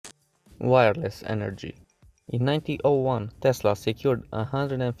Wireless energy. In 1901, Tesla secured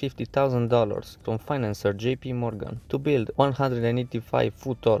 $150,000 from financier J.P. Morgan to build a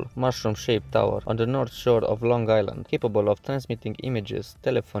 185-foot-tall, mushroom-shaped tower on the north shore of Long Island, capable of transmitting images,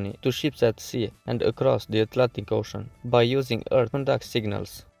 telephony, to ships at sea and across the Atlantic Ocean by using Earth conduct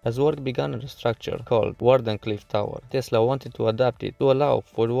signals. As work began on a structure called Wardenclyffe Tower, Tesla wanted to adapt it to allow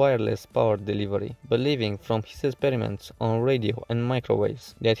for wireless power delivery, believing from his experiments on radio and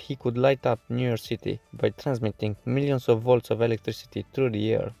microwaves that he could light up New York City by transmitting millions of volts of electricity through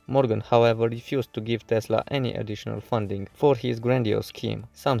the air. Morgan, however, refused to give Tesla any additional funding for his grandiose scheme.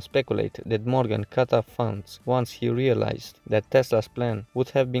 Some speculate that Morgan cut off funds once he realized that Tesla's plan would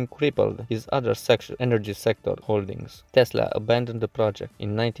have been crippled his other energy sector holdings. Tesla abandoned the project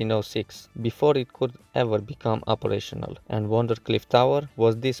in 1906 before it could ever become operational, and Wardenclyffe Tower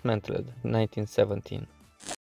was dismantled in 1917.